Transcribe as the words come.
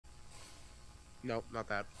Nope, not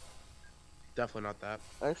that. Definitely not that.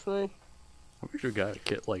 Actually, I wish you got a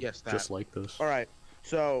kit like Yes, that. just like this. All right.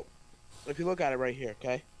 So, if you look at it right here,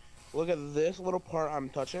 okay, look at this little part I'm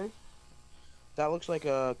touching. That looks like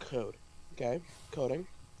a code. Okay, coding.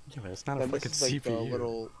 Yeah, but it's not a Then fucking this is like the CPU.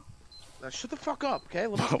 little. Now shut the fuck up, okay?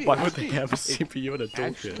 Let me speak. Why let me would they speak. have a CPU in a toolkit?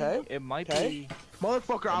 Actually, Okay, it might okay. be.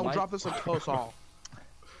 Motherfucker, I will might- drop this like close all.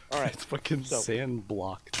 All right. It's fucking So- sand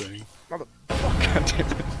block thing. Mother. God damn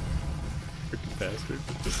it. Freaking bastard.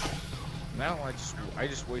 Now I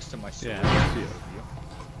just wasted my sword. Yeah.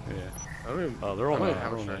 Yeah. I don't even. Oh, they're all I don't mad. even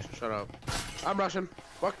have They're a all mad. stretch. Shut up. I'm Russian.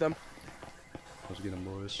 Fuck them. Let's get them,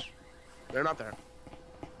 boys. They're not there.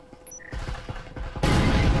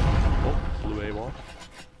 Oh, blue A wall.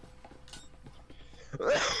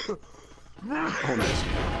 Oh,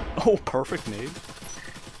 nice. Oh, perfect nade.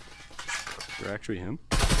 They're actually him.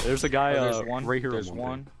 There's a guy Oh, there's one. right here. There's on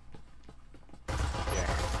one.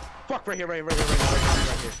 Fuck, right here. Right here.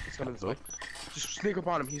 He's coming this way. Just sneak up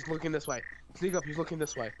on him. He's looking this way. Sneak up. He's looking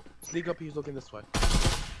this way. Sneak up. He's looking this way.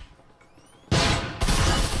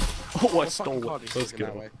 Oh, I The fucking stole cog it. is Let's looking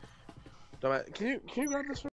go. that way. Dumbass. Can you grab this?